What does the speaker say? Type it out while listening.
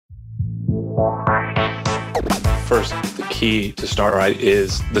First, the key to start right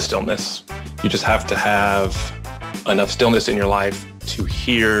is the stillness. You just have to have enough stillness in your life to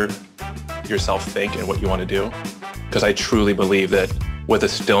hear yourself think and what you want to do. Because I truly believe that with a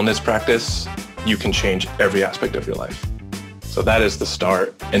stillness practice, you can change every aspect of your life. So that is the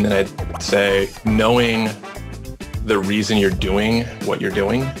start. And then I'd say knowing the reason you're doing what you're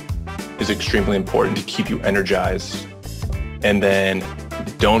doing is extremely important to keep you energized. And then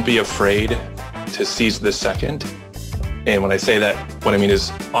don't be afraid to seize the second. And when I say that, what I mean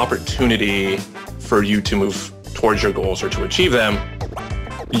is opportunity for you to move towards your goals or to achieve them.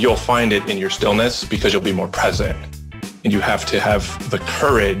 You'll find it in your stillness because you'll be more present. And you have to have the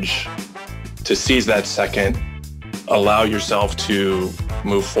courage to seize that second, allow yourself to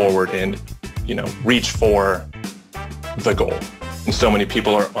move forward and, reach for the goal. And so many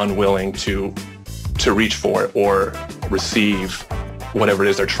people are unwilling to reach for it or receive whatever it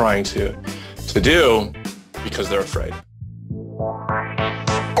is they're trying to do because they're afraid.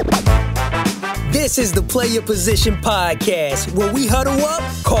 This is the Play Your Position podcast, where we huddle up,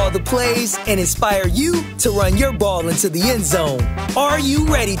 call the plays, and inspire you to run your ball into the end zone. Are you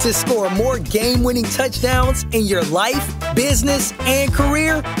ready to score more game-winning touchdowns in your life, business, and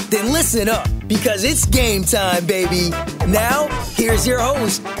career? Then listen up, because it's game time, baby. Now, here's your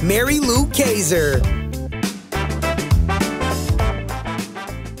host, Mary Lou Kaiser.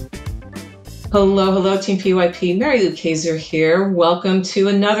 Hello, Team PYP. Mary Lou Kaiser here. Welcome to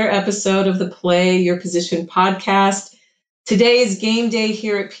another episode of the Play Your Position podcast. Today is game day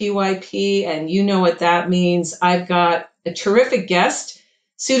here at PYP, and you know what that means. I've got a terrific guest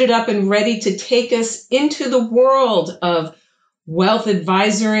suited up and ready to take us into the world of wealth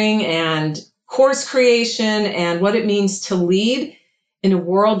advisoring and course creation and what it means to lead in a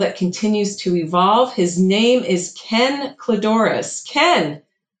world that continues to evolve. His name is Ken Kladouris. Ken,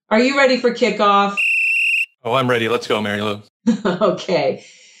 are you ready for kickoff? Oh, I'm ready. Let's go, Mary Lou. Okay.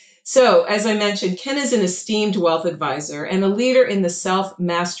 So, as I mentioned, Ken is an esteemed wealth advisor and a leader in the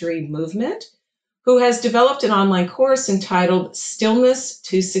self-mastery movement who has developed an online course entitled Stillness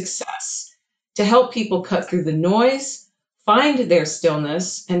to Success to help people cut through the noise, find their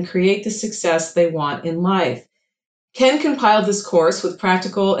stillness, and create the success they want in life. Ken compiled this course with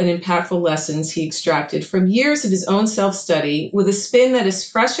practical and impactful lessons he extracted from years of his own self-study with a spin that is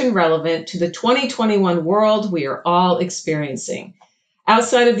fresh and relevant to the 2021 world we are all experiencing.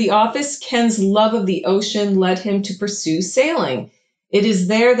 Outside of the office, Ken's love of the ocean led him to pursue sailing. It is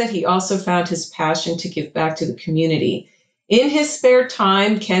there that he also found his passion to give back to the community. In his spare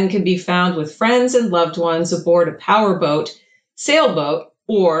time, Ken can be found with friends and loved ones aboard a powerboat, sailboat,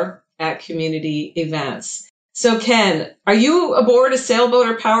 or at community events. So, Ken, are you aboard a sailboat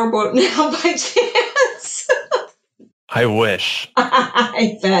or powerboat now by chance? I wish.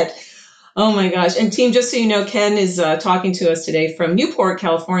 I bet. Oh, my gosh. And team, just so you know, Ken is talking to us today from Newport,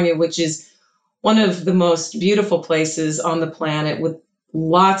 California, which is one of the most beautiful places on the planet with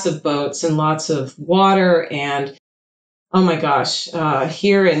lots of boats and lots of water. And, oh, my gosh,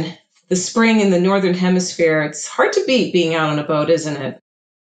 here in the spring in the Northern Hemisphere, it's hard to beat being out on a boat, isn't it?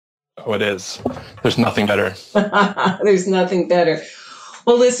 Oh, it is. There's nothing better. There's nothing better.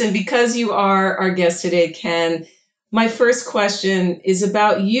 Well, listen, because you are our guest today, Ken, my first question is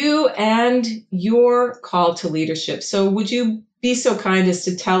about you and your call to leadership. So would you be so kind as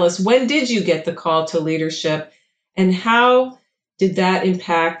to tell us, when did you get the call to leadership and how did that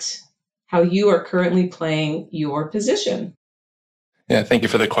impact how you are currently playing your position? Yeah, thank you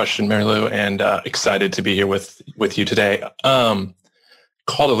for the question, Mary Lou, and excited to be here with you today.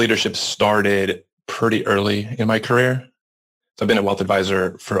 Call to leadership started pretty early in my career. So I've been a wealth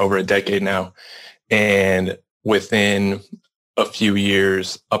advisor for over a decade now. And within a few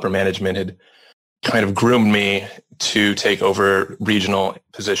years, upper management had kind of groomed me to take over regional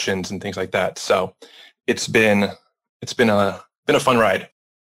positions and things like that. So it's been a fun ride.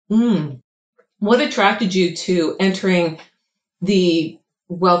 What attracted you to entering the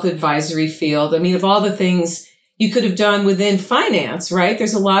wealth advisory field? I mean, of all the things you could have done within finance, right?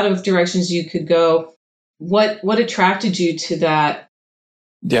 There's a lot of directions you could go. What attracted you to that?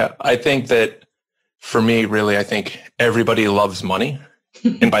 Yeah, I think that for me, really, I think everybody loves money.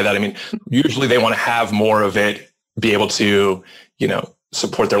 And by that, I mean, usually they want to have more of it, be able to,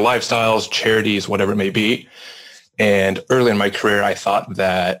 support their lifestyles, charities, whatever it may be. And early in my career, I thought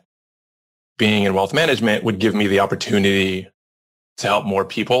that being in wealth management would give me the opportunity to help more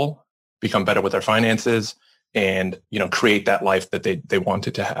people become better with their finances and, create that life that they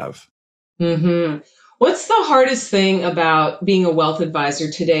wanted to have. Mm-hmm. What's the hardest thing about being a wealth advisor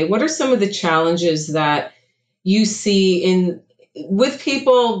today? What are some of the challenges that you see with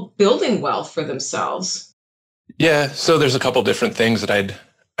people building wealth for themselves? Yeah, so there's a couple different things that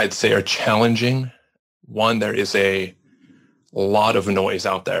I'd say are challenging. One, there is a lot of noise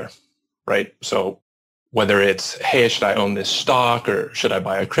out there, right? So whether it's, hey, should I own this stock or should I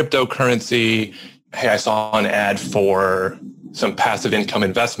buy a cryptocurrency? Hey, I saw an ad for some passive income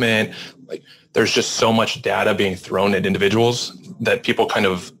investment. Like, there's just so much data being thrown at individuals that people kind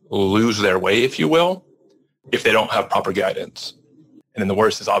of lose their way, if you will, if they don't have proper guidance. And then the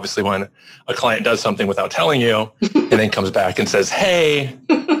worst is obviously when a client does something without telling you and then comes back and says, hey,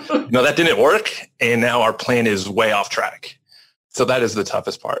 that didn't work. And now our plan is way off track. So that is the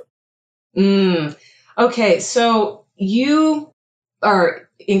toughest part. Okay. So you are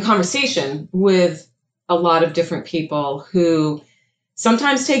in conversation with a lot of different people who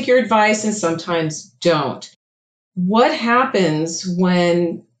sometimes take your advice and sometimes don't. What happens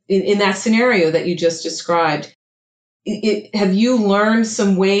when, in that scenario that you just described, have you learned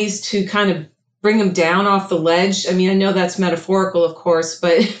some ways to kind of bring them down off the ledge? I mean, I know that's metaphorical, of course,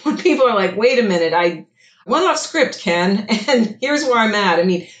 but when people are like, wait a minute, I went off script, Ken, and here's where I'm at. I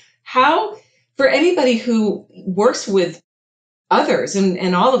mean, how, for anybody who works with others,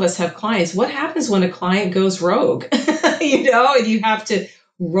 and all of us have clients, what happens when a client goes rogue, and you have to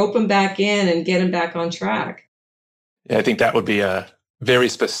rope them back in and get them back on track? Yeah, I think that would be very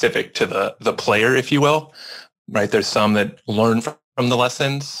specific to the player, if you will, right? There's some that learn from the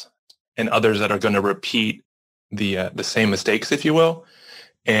lessons and others that are going to repeat the same mistakes, if you will.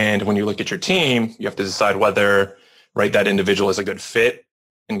 And when you look at your team, you have to decide whether, right, that individual is a good fit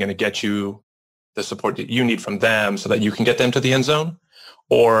and going to get you the support that you need from them so that you can get them to the end zone,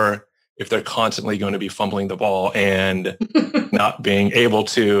 or if they're constantly going to be fumbling the ball and not being able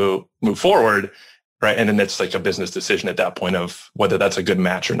to move forward, right? And then it's like a business decision at that point of whether that's a good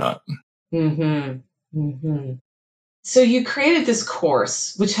match or not. Mm-hmm. Mm-hmm. So you created this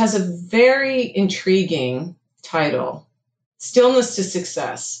course, which has a very intriguing title, Stillness to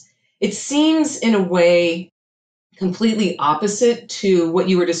Success. It seems in a way completely opposite to what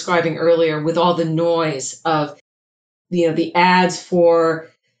you were describing earlier with all the noise of, the ads for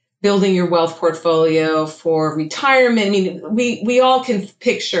building your wealth portfolio, for retirement. I mean, we all can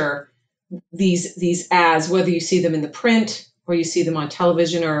picture these ads, whether you see them in the print or you see them on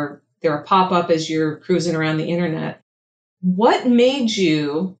television or they're a pop-up as you're cruising around the internet. What made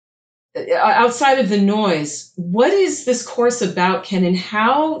you, outside of the noise, what is this course about, Ken, and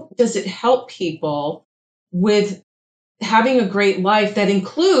how does it help people with having a great life that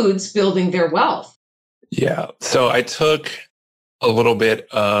includes building their wealth? Yeah. So I took a little bit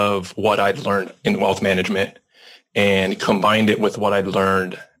of what I'd learned in wealth management and combined it with what I'd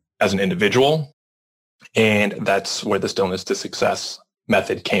learned as an individual. And that's where the Stillness to Success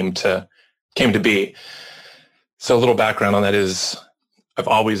method came to be. So a little background on that is I've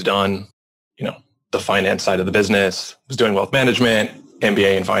always done, the finance side of the business, was doing wealth management,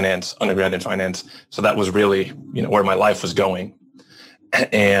 MBA in finance, undergrad in finance. So that was really, where my life was going.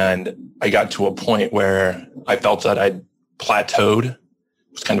 And I got to a point where I felt that I'd plateaued,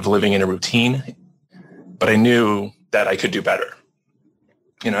 was kind of living in a routine, but I knew that I could do better.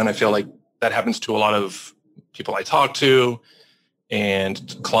 And I feel like that happens to a lot of people I talk to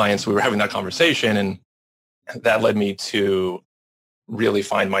and clients. We were having that conversation, and that led me to really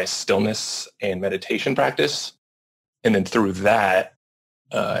find my stillness and meditation practice. And then through that,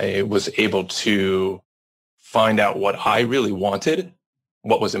 I was able to find out what I really wanted,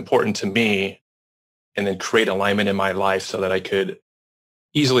 what was important to me, and then create alignment in my life so that I could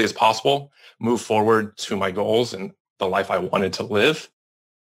easily as possible move forward to my goals and the life I wanted to live.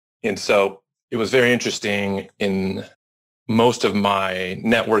 And so it was very interesting in most of my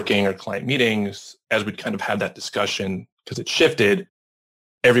networking or client meetings, as we'd kind of had that discussion, because it shifted,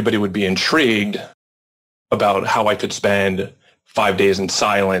 everybody would be intrigued about how I could spend 5 days in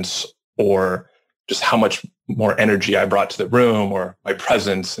silence, or just how much more energy I brought to the room, or my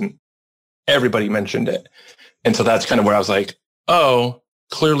presence, and everybody mentioned it. And so that's kind of where I was like, oh,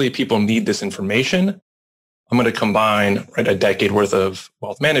 clearly people need this information. I'm going to combine a decade worth of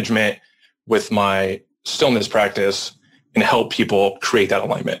wealth management with my stillness practice and help people create that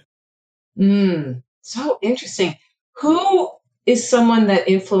alignment. So interesting. Who is someone that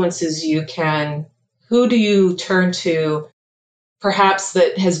influences you, Ken? Who do you turn to, perhaps,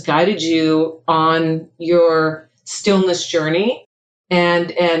 that has guided you on your stillness journey? And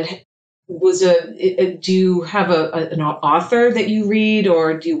do you have an author that you read,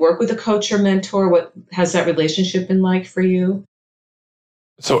 or do you work with a coach or mentor? What has that relationship been like for you?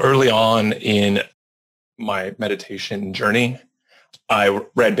 So early on in my meditation journey, I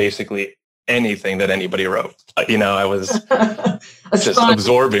read basically anything that anybody wrote. I was just sponge.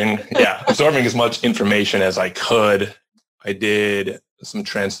 absorbing as much information as I could. I did some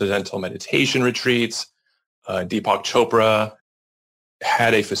transcendental meditation retreats. Deepak Chopra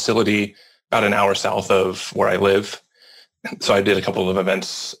had a facility about an hour south of where I live. So I did a couple of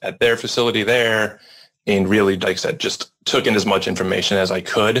events at their facility there, and really, like I said, just took in as much information as I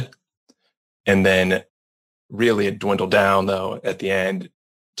could. And then really it dwindled down, though, at the end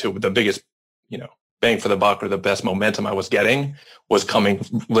to the biggest, bang for the buck, or the best momentum I was getting was coming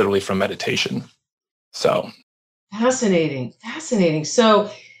literally from meditation. So Fascinating. So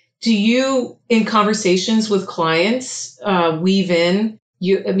do you, in conversations with clients, weave in,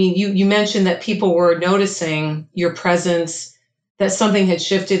 you mentioned that people were noticing your presence, that something had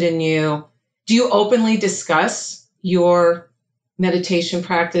shifted in you. Do you openly discuss your meditation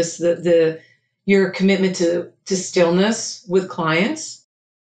practice, your commitment to stillness with clients?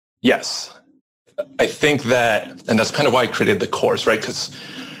 Yes. I think that, and that's kind of why I created the course, right? Because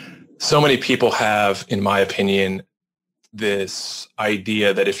so many people have, in my opinion, this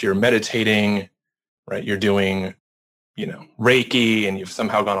idea that if you're meditating, right, you're doing, Reiki, and you've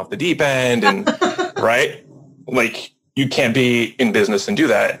somehow gone off the deep end, and right, like you can't be in business and do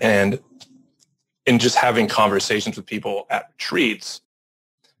that. And in just having conversations with people at retreats,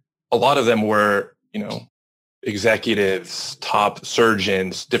 a lot of them were, executives, top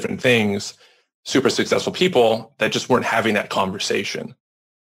surgeons, different things, super successful people that just weren't having that conversation.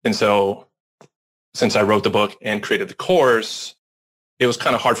 And so since I wrote the book and created the course, it was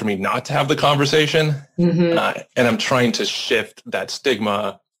kind of hard for me not to have the conversation. Mm-hmm. And I'm trying to shift that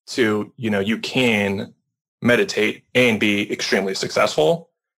stigma to, you can meditate and be extremely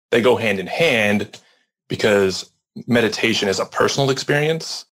successful. They go hand in hand, because meditation is a personal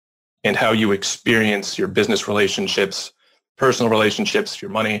experience, and how you experience your business relationships, personal relationships,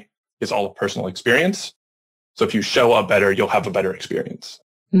 your money is all a personal experience. So if you show up better, you'll have a better experience.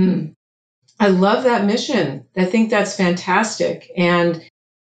 Mm. I love that mission. I think that's fantastic. And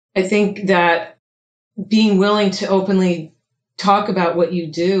I think that being willing to openly talk about what you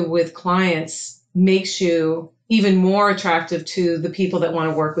do with clients makes you even more attractive to the people that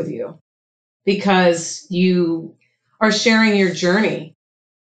want to work with you, because you are sharing your journey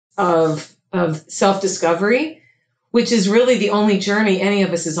of self-discovery, which is really the only journey any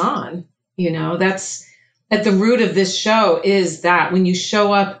of us is on. That's at the root of this show, is that when you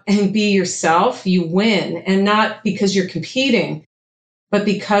show up and be yourself, you win. And not because you're competing, but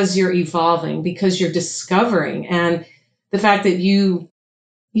because you're evolving, because you're discovering. And the fact that you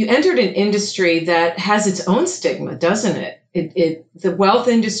entered an industry that has its own stigma, doesn't it? The wealth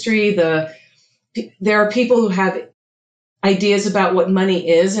industry, there are people who have ideas about what money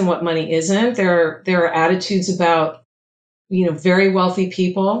is and what money isn't. There are attitudes about, very wealthy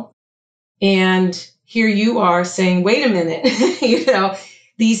people. And here you are saying, wait a minute,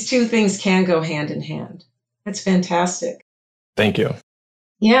 these two things can go hand in hand. That's fantastic. Thank you.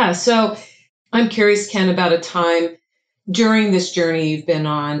 Yeah. So I'm curious, Ken, about a time during this journey you've been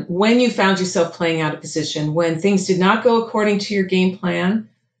on when you found yourself playing out of position, when things did not go according to your game plan.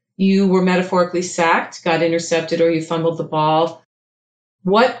 You were metaphorically sacked, got intercepted, or you fumbled the ball.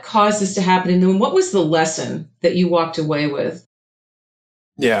 What caused this to happen? And then what was the lesson that you walked away with?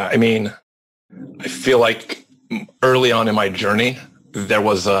 Yeah, I feel like early on in my journey, there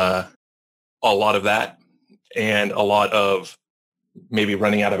was a lot of that, and a lot of maybe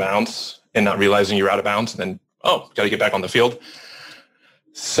running out of bounds and not realizing you're out of bounds, and then, got to get back on the field.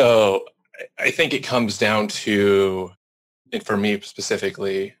 So I think it comes down to, and for me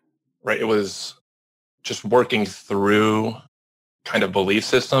specifically, right, it was just working through kind of belief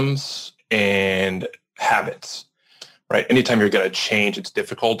systems and habits, right? Anytime you're going to change, it's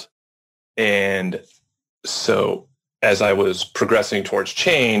difficult. And so as I was progressing towards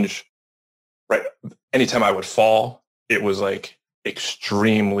change, right, anytime I would fall, it was like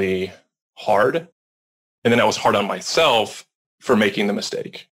extremely hard. And then I was hard on myself for making the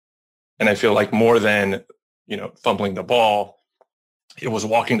mistake. And I feel like more than, fumbling the ball, it was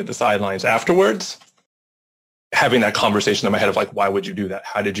walking to the sidelines afterwards, having that conversation in my head of like, why would you do that?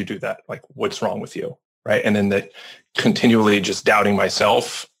 How did you do that? Like, what's wrong with you? Right. And then that continually just doubting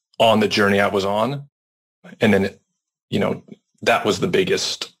myself on the journey I was on. And then, that was the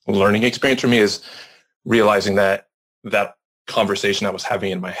biggest learning experience for me, is realizing that that conversation I was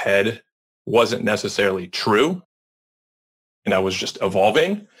having in my head wasn't necessarily true. And I was just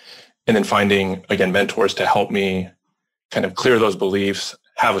evolving, and then finding, again, mentors to help me kind of clear those beliefs,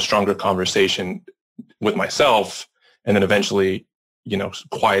 have a stronger conversation with myself, and then eventually,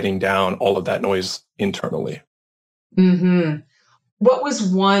 quieting down all of that noise internally. Mm-hmm. what was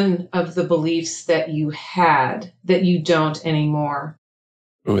one of the beliefs that you had that you don't anymore?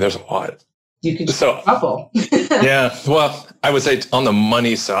 Ooh, there's a lot. You could just a couple. Yeah. Well, I would say on the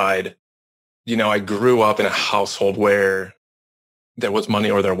money side, I grew up in a household where there was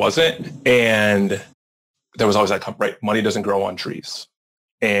money or there wasn't. And there was always that, right? Money doesn't grow on trees.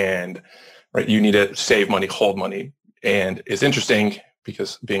 And right, you need to save money, hold money. And it's interesting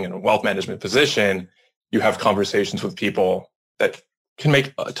because being in a wealth management position, you have conversations with people that can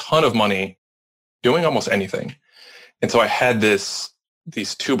make a ton of money doing almost anything. And so I had these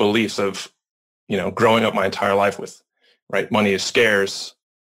two beliefs of, growing up my entire life with, right, money is scarce,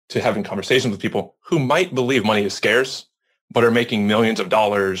 to having conversations with people who might believe money is scarce, but are making millions of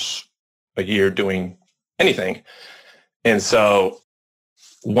dollars a year doing anything. And so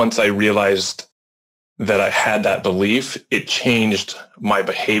once I realized that I had that belief, it changed my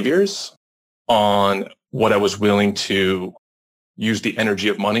behaviors on what I was willing to use the energy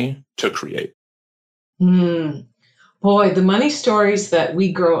of money to create. Boy, the money stories that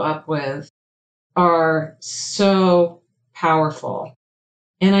we grow up with are so powerful.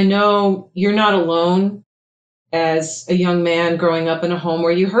 And I know you're not alone as a young man growing up in a home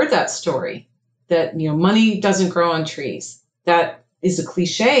where you heard that story, that, money doesn't grow on trees. That is a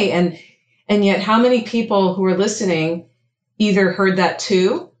cliche. And yet how many people who are listening either heard that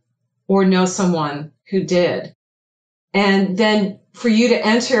too or know someone who did? And then for you to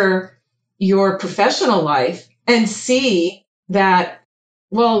enter your professional life and see that,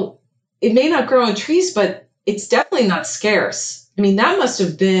 well, it may not grow on trees, but it's definitely not scarce. I mean, that must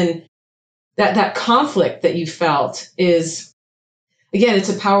have been that conflict that you felt is, again, it's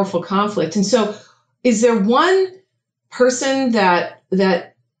a powerful conflict. And so is there one person that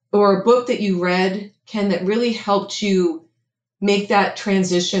or a book that you read, Ken, that really helped you make that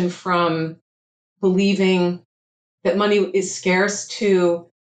transition from believing that money is scarce to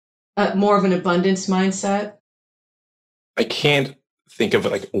more of an abundance mindset? I can't think of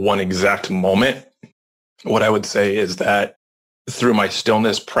like one exact moment. What I would say is that through my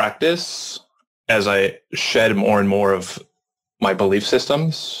stillness practice, as I shed more and more of my belief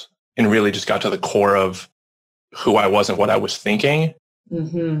systems and really just got to the core of who I was and what I was thinking,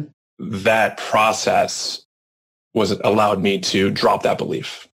 that process allowed me to drop that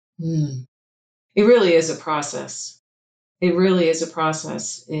belief. It really is a process. It really is a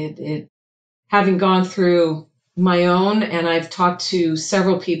process. It having gone through my own, and I've talked to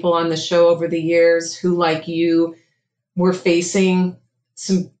several people on the show over the years who, like you, were facing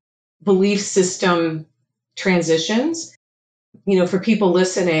some belief system transitions. For people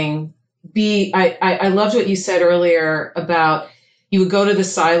listening, I loved what you said earlier about you would go to the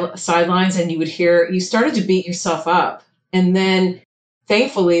sidelines and you started to beat yourself up. And then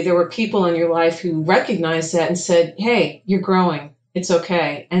thankfully there were people in your life who recognized that and said, hey, you're growing. It's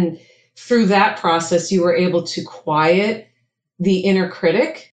okay. And through that process, you were able to quiet the inner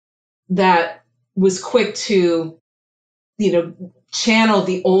critic that was quick to, channel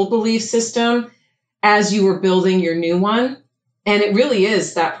the old belief system as you were building your new one. And it really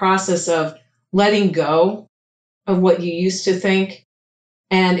is that process of letting go of what you used to think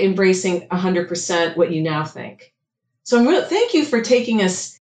and embracing 100% what you now think. So thank you for taking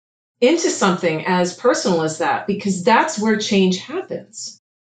us into something as personal as that, because that's where change happens.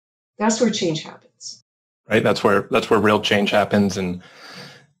 That's where change happens. Right. That's where real change happens. And,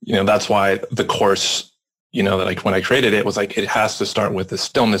 that's why the course, like when I created it was like, it has to start with the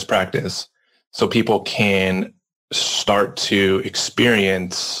stillness practice so people can start to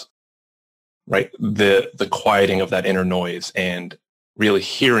experience, right, the quieting of that inner noise and really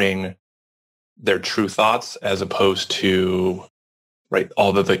hearing their true thoughts as opposed to, right,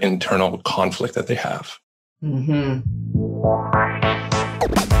 all of the internal conflict that they have.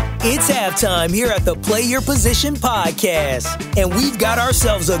 It's halftime here at the Play Your Position podcast, and we've got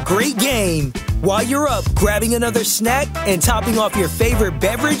ourselves a great game. While you're up grabbing another snack and topping off your favorite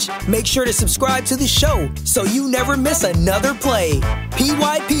beverage, make sure to subscribe to the show so you never miss another play.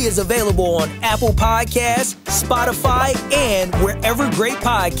 PYP is available on Apple Podcasts, Spotify, and wherever great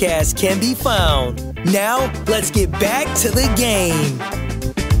podcasts can be found. Now, let's get back to the game.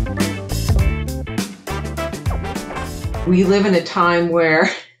 We live in a time where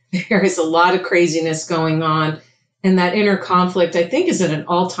there is a lot of craziness going on. And that inner conflict, I think, is at an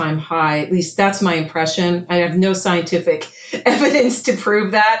all-time high. At least that's my impression. I have no scientific evidence to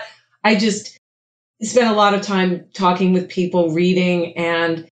prove that. I just spent a lot of time talking with people, reading,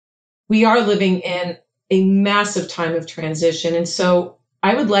 and we are living in a massive time of transition. And so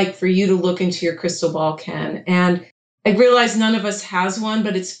I would like for you to look into your crystal ball, Ken. And I realize none of us has one,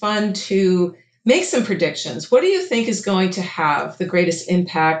 but it's fun to make some predictions. What do you think is going to have the greatest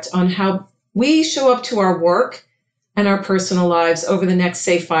impact on how we show up to our work and our personal lives over the next,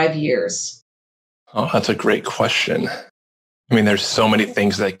 say, 5 years? Oh, that's a great question. I mean, there's so many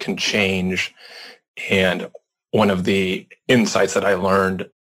things that can change. And one of the insights that I learned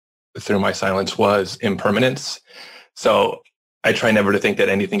through my silence was impermanence. So I try never to think that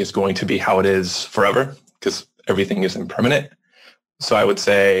anything is going to be how it is forever, because everything is impermanent. So I would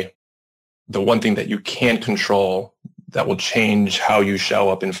say the one thing that you can control that will change how you show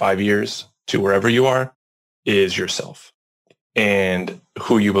up in 5 years to wherever you are is yourself and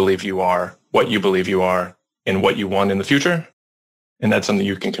who you believe you are, what you believe you are, and what you want in the future. And that's something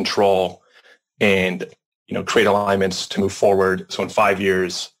you can control and, create alignments to move forward. So in 5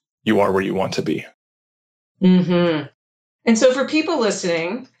 years, you are where you want to be. Mm-hmm. And so for people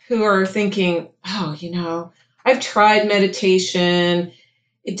listening who are thinking, oh, I've tried meditation.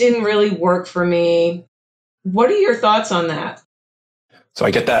 It didn't really work for me. What are your thoughts on that? So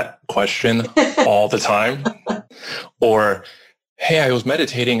I get that question all the time. Or, hey, I was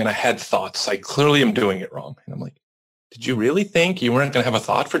meditating and I had thoughts. I clearly am doing it wrong. And I'm like, did you really think you weren't going to have a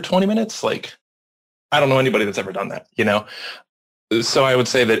thought for 20 minutes? Like, I don't know anybody that's ever done that, So I would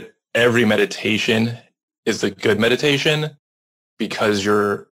say that every meditation is a good meditation because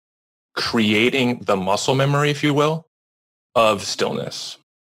you're creating the muscle memory, if you will, of stillness.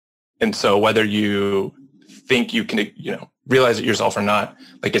 And so whether you think you can, realize it yourself or not,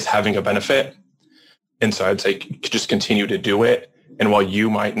 like it's having a benefit. And so I'd say just continue to do it. And while you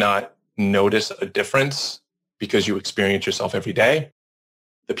might not notice a difference because you experience yourself every day,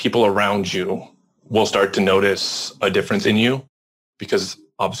 the people around you will start to notice a difference in you because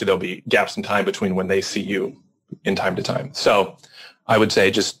obviously there'll be gaps in time between when they see you in time to time. So I would say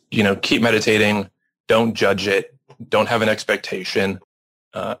just, keep meditating. Don't judge it. Don't have an expectation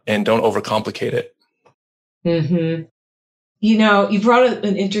and don't overcomplicate it. Mm-hmm. You brought up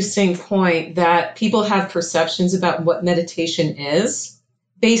an interesting point that people have perceptions about what meditation is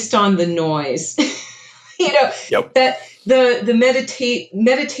based on the noise. Yep. That the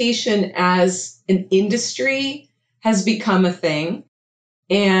meditation as an industry has become a thing.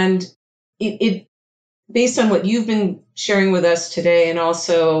 And it based on what you've been sharing with us today and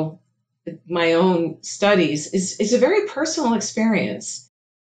also my own studies is a very personal experience.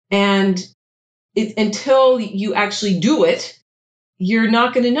 And until you actually do it, you're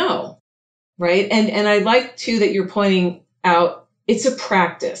not going to know, right? And I like too that you're pointing out it's a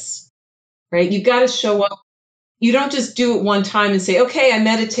practice, right? You got to show up. You don't just do it one time and say, "Okay, I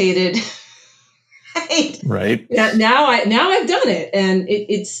meditated." Right. Now I've done it, and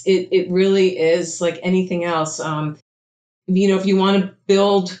it really is like anything else. If you want to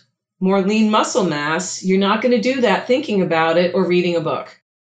build more lean muscle mass, you're not going to do that thinking about it or reading a book.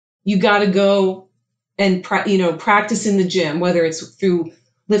 You got to go and practice in the gym, whether it's through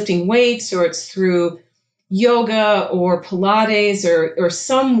lifting weights or it's through yoga or Pilates or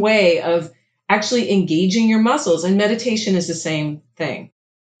some way of actually engaging your muscles. And meditation is the same thing.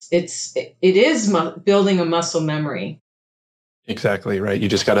 It is building a muscle memory. Exactly right. You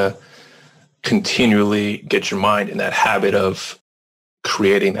just got to continually get your mind in that habit of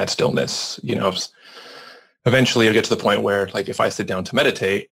creating that stillness. Eventually you'll get to the point where, like, if I sit down to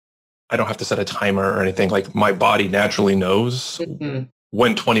meditate, I don't have to set a timer or anything. Like, my body naturally knows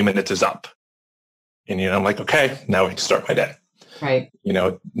when 20 minutes is up. And, I'm like, okay, now I can start my day. Right.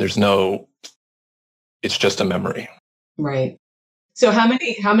 It's just a memory. Right. So how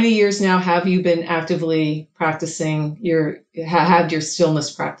many years now have you been actively practicing your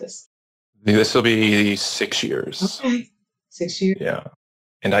stillness practice? This will be 6 years. Okay. 6 years. Yeah.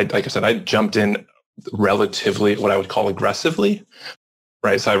 And like I said, I jumped in relatively what I would call aggressively.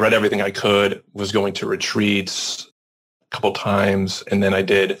 Right. So I read everything I could, was going to retreats a couple times. And then I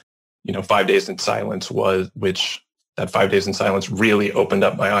did, 5 days in silence which that 5 days in silence really opened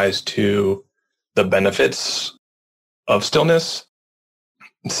up my eyes to the benefits of stillness.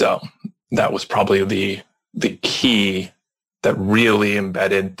 So that was probably the key that really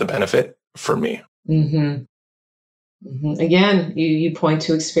embedded the benefit for me. Mm-hmm. Mm-hmm. Again, you point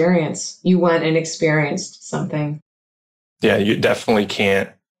to experience. You went and experienced something. Yeah, you definitely can't.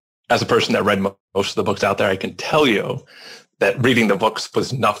 As a person that read most of the books out there, I can tell you that reading the books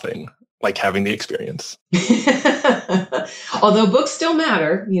was nothing like having the experience. Although books still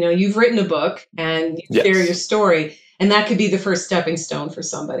matter. You've written a book and you share your story, and that could be the first stepping stone for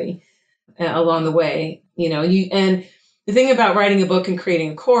somebody along the way. And the thing about writing a book and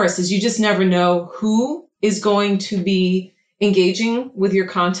creating a course is you just never know who is going to be engaging with your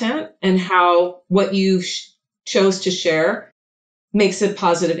content and what you chose to share makes a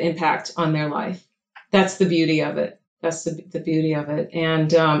positive impact on their life. That's the beauty of it. That's the beauty of it.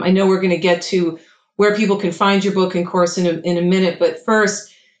 And I know we're going to get to where people can find your book and course in a minute. But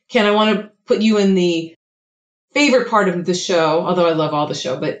first, Ken, I want to put you in the favorite part of the show, although I love all the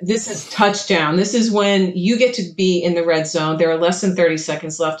show, but this is touchdown. This is when you get to be in the red zone. There are less than 30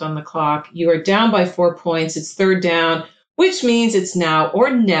 seconds left on the clock. You are down by 4 points. It's third down, which means it's now or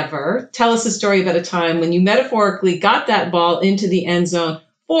never. Tell us a story about a time when you metaphorically got that ball into the end zone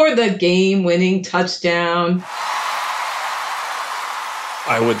for the game-winning touchdown.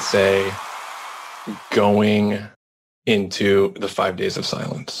 I would say going into the 5 days of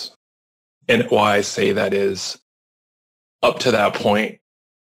silence. And why I say that is up to that point,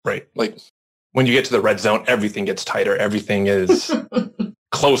 right? Like when you get to the red zone, everything gets tighter. Everything is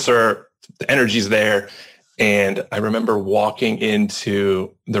closer. The energy's there. And I remember walking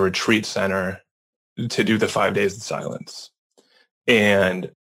into the retreat center to do the 5 days of silence.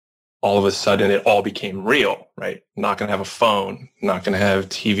 And all of a sudden it all became real, right? Not going to have a phone, not going to have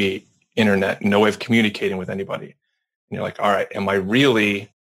TV, internet, no way of communicating with anybody. And you're like, all right, am I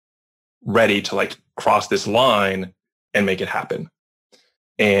really ready to like cross this line and make it happen?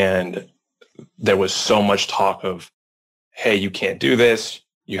 And there was so much talk of, hey, you can't do this.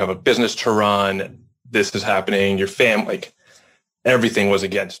 You have a business to run. This is happening. Your family, like everything was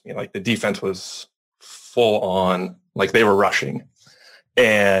against me. Like the defense was full on, like they were rushing.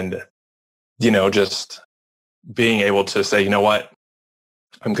 And, just being able to say, you know what,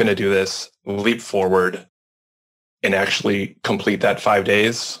 I'm going to do this, leap forward and actually complete that 5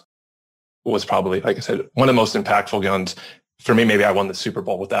 days was probably, like I said, one of the most impactful guns. For me, maybe I won the Super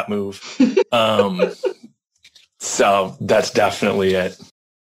Bowl with that move. So that's definitely it.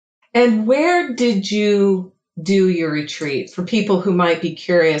 And where did you do your retreat? For people who might be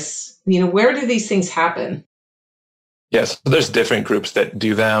curious, where do these things happen? Yes, there's different groups that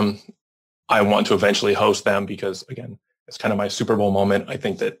do them. I want to eventually host them because, again, it's kind of my Super Bowl moment. I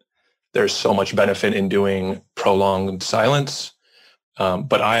think that there's so much benefit in doing prolonged silence.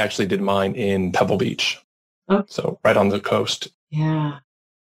 But I actually did mine in Pebble Beach. Oh. So right on the coast. Yeah.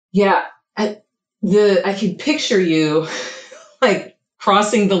 Yeah. I could picture you like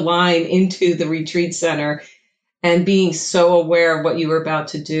crossing the line into the retreat center and being so aware of what you were about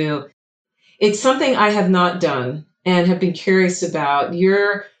to do. It's something I have not done and have been curious about.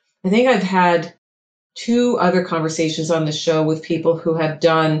 I think I've had 2 other conversations on the show with people who have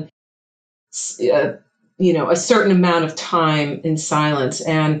done a certain amount of time in silence.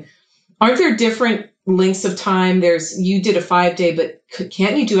 And aren't there different lengths of time? You did a 5-day, but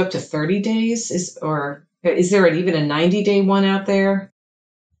can't you do up to 30 days? Is there even a 90-day one out there?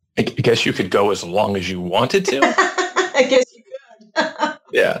 I guess you could go as long as you wanted to. I guess you could.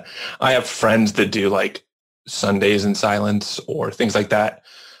 Yeah. I have friends that do like Sundays in silence or things like that.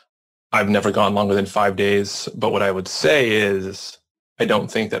 I've never gone longer than 5 days. But what I would say is I don't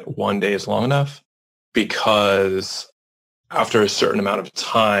think that 1 day is long enough, because after a certain amount of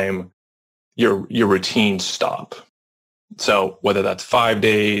time, your routines stop. So whether that's 5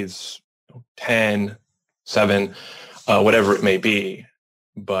 days, 10, 7, whatever it may be.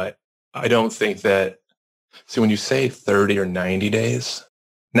 But I don't think that, see, when you say 30 or 90 days,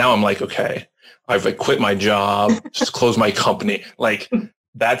 now I'm like, okay, I've like quit my job, just closed my company. Like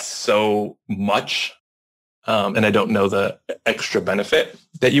that's so much. And I don't know the extra benefit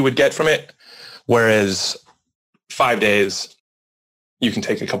that you would get from it. Whereas 5 days, you can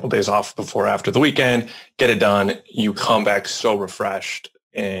take a couple of days off before, after the weekend, get it done. You come back so refreshed.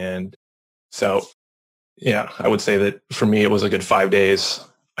 And so, yeah, I would say that for me, it was a good 5 days.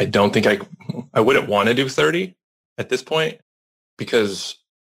 I don't think I wouldn't want to do 30 at this point, because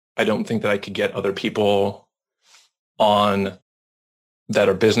I don't think that I could get other people on that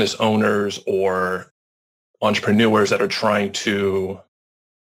are business owners or entrepreneurs that are trying to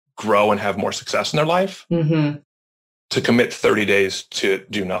grow and have more success in their life, mm-hmm. to commit 30 days to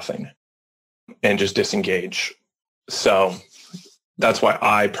do nothing and just disengage. So that's why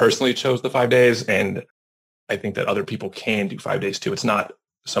I personally chose the 5 days. And I think that other people can do 5 days too. It's not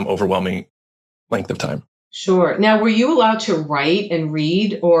some overwhelming length of time. Sure. Now, were you allowed to write and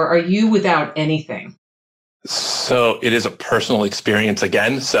read, or are you without anything? So it is a personal experience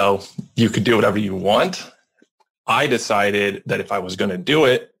again. So you could do whatever you want. I decided that if I was going to do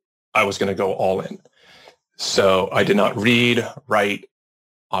it, I was going to go all in. So I did not read, write,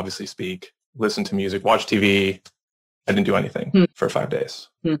 obviously speak, listen to music, watch TV. I didn't do anything for 5 days.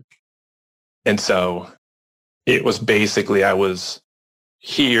 And so it was basically, I was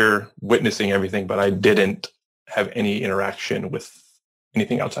here witnessing everything, but I didn't have any interaction with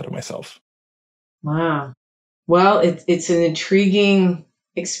anything outside of myself. Wow. Well, it's an intriguing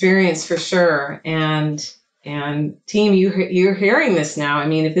experience for sure. And team, you're hearing this now. I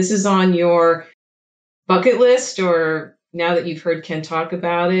mean, if this is on your bucket list, or now that you've heard Ken talk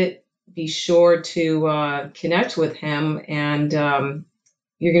about it, be sure to connect with him, and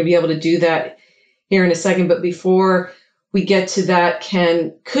you're going to be able to do that here in a second. But before we get to that,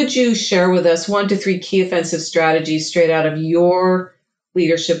 Ken, could you share with us 1 to 3 key offensive strategies straight out of your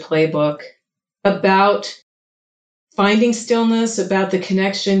leadership playbook about finding stillness, about the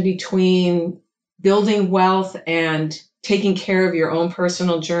connection between building wealth and taking care of your own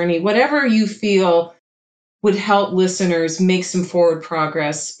personal journey, whatever you feel would help listeners make some forward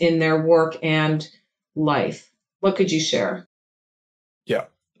progress in their work and life? What could you share? Yeah,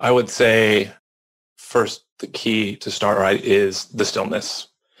 I would say first, the key to start right is the stillness.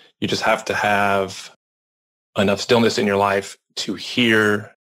 You just have to have enough stillness in your life to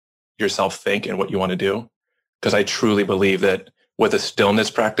hear yourself think and what you want to do. Because I truly believe that with a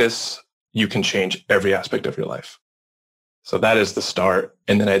stillness practice, you can change every aspect of your life. So that is the start.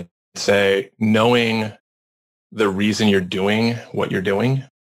 And then I'd say knowing the reason you're doing what you're doing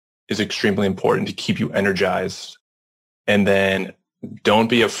is extremely important to keep you energized. And then don't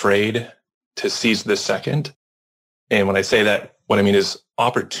be afraid to seize this second. And when I say that, what I mean is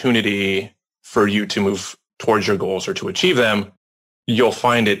opportunity for you to move towards your goals or to achieve them. You'll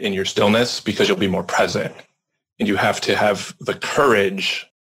find it in your stillness because you'll be more present. And you have to have the courage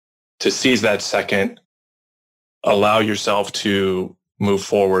to seize that second, allow yourself to move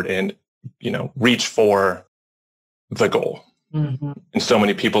forward and, reach for the goal. Mm-hmm. And so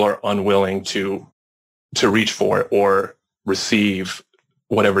many people are unwilling to reach for it or receive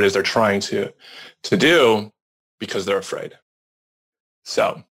whatever it is they're trying to do because they're afraid.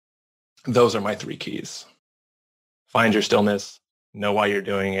 So those are my 3 keys. Find your stillness, know why you're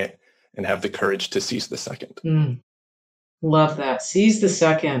doing it, and have the courage to seize the second. Love that. Seize the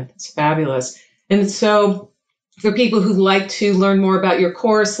second. It's fabulous. And so for people who'd like to learn more about your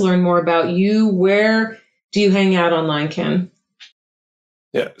course, learn more about you, where do you hang out online, Ken?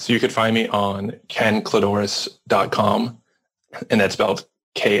 Yeah, so you could find me on kenkladouris.com, and that's spelled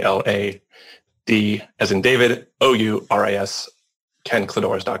KLAD as in David, OURIS,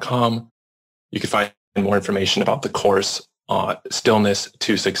 kenkladouris.com. You can find more information about the course on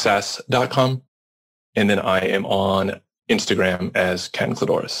stillness2success.com. And then I am on Instagram as Ken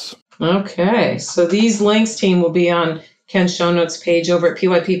Kladouris. Okay, so these links, team, will be on Ken's show notes page over at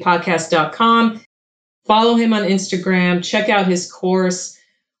pyppodcast.com. Follow him on Instagram, check out his course,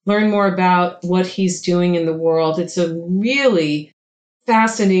 learn more about what he's doing in the world. It's a really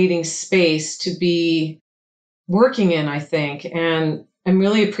fascinating space to be working in, I think. And I'm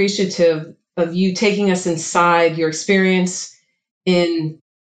really appreciative of you taking us inside your experience in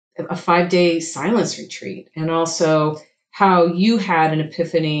a 5-day silence retreat, and also how you had an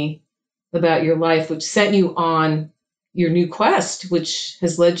epiphany about your life, which sent you on your new quest, which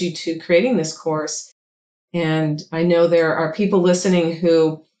has led you to creating this course. And I know there are people listening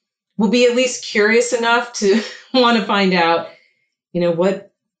who will be at least curious enough to want to find out,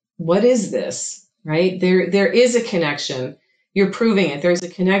 what is this, right? There is a connection. You're proving it. There's a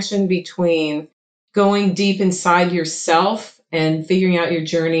connection between going deep inside yourself and figuring out your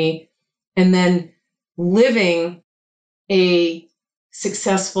journey, and then living a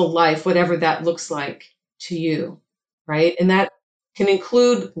successful life, whatever that looks like to you, right? And that can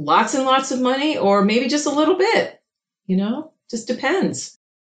include lots and lots of money, or maybe just a little bit, just depends.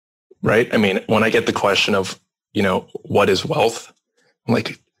 Right. I mean, when I get the question of, what is wealth? I'm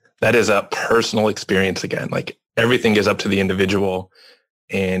like, that is a personal experience again. Like, everything is up to the individual,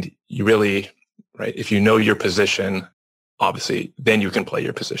 and you really, right, if you know your position, obviously, then you can play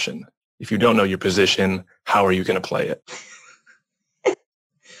your position. If you don't know your position, how are you going to play it?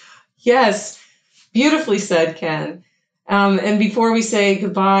 Yes, beautifully said, Ken. And before we say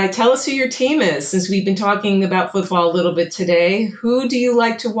goodbye, tell us who your team is, since we've been talking about football a little bit today. Who do you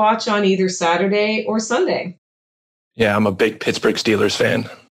like to watch on either Saturday or Sunday? Yeah, I'm a big Pittsburgh Steelers fan.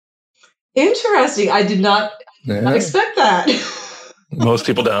 Interesting. I did not expect that. Most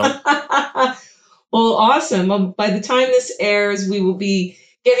people don't. Well, awesome. Well, by the time this airs, we will be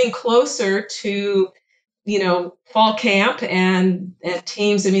getting closer to, fall camp and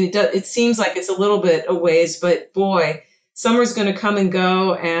teams. I mean, it seems like it's a little bit a ways, but boy, summer's going to come and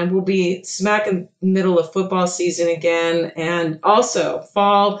go, and we'll be smack in the middle of football season again. And also,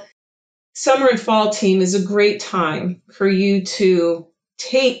 summer and fall team is a great time for you to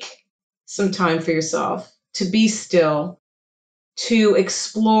take some time for yourself, to be still, to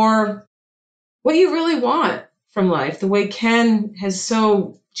explore what you really want, from life, the way Ken has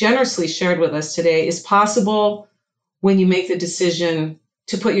so generously shared with us today, is possible when you make the decision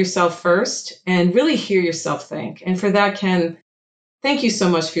to put yourself first and really hear yourself think. And for that, Ken, thank you so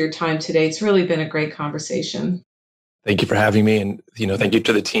much for your time today. It's really been a great conversation. Thank you for having me. And, thank you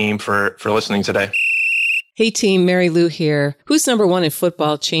to the team for listening today. Hey team, Mary Lou here. Who's number one in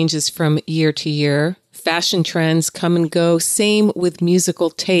football changes from year to year. Fashion trends come and go, same with musical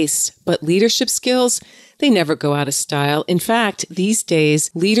tastes. But leadership skills, they never go out of style. In fact, these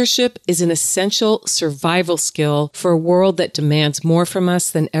days, leadership is an essential survival skill for a world that demands more from us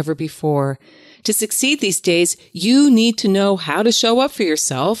than ever before. To succeed these days, you need to know how to show up for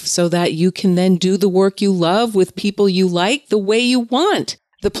yourself so that you can then do the work you love with people you like the way you want.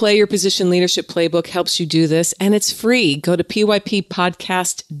 The Play Your Position Leadership Playbook helps you do this, and it's free. Go to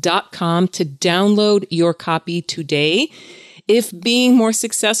pyppodcast.com to download your copy today. If being more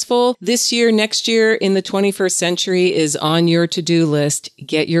successful this year, next year, in the 21st century is on your to-do list,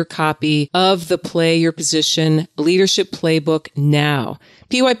 get your copy of the Play Your Position Leadership Playbook now.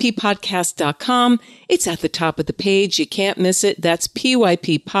 pyppodcast.com. It's at the top of the page. You can't miss it. That's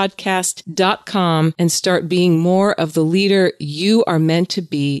pyppodcast.com, and start being more of the leader you are meant to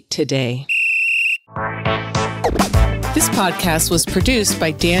be today. This podcast was produced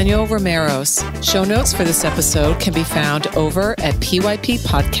by Daniel Romeros. Show notes for this episode can be found over at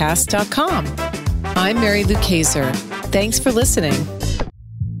pyppodcast.com. I'm Mary Lou Kaiser. Thanks for listening.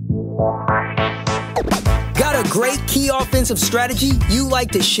 Got a great key offensive strategy you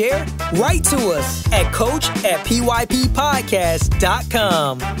like to share? Write to us at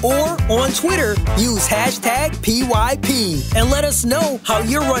coach@pyppodcast.com or on Twitter, use #PYP and let us know how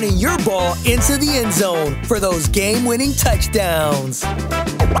you're running your ball into the end zone for those game-winning touchdowns.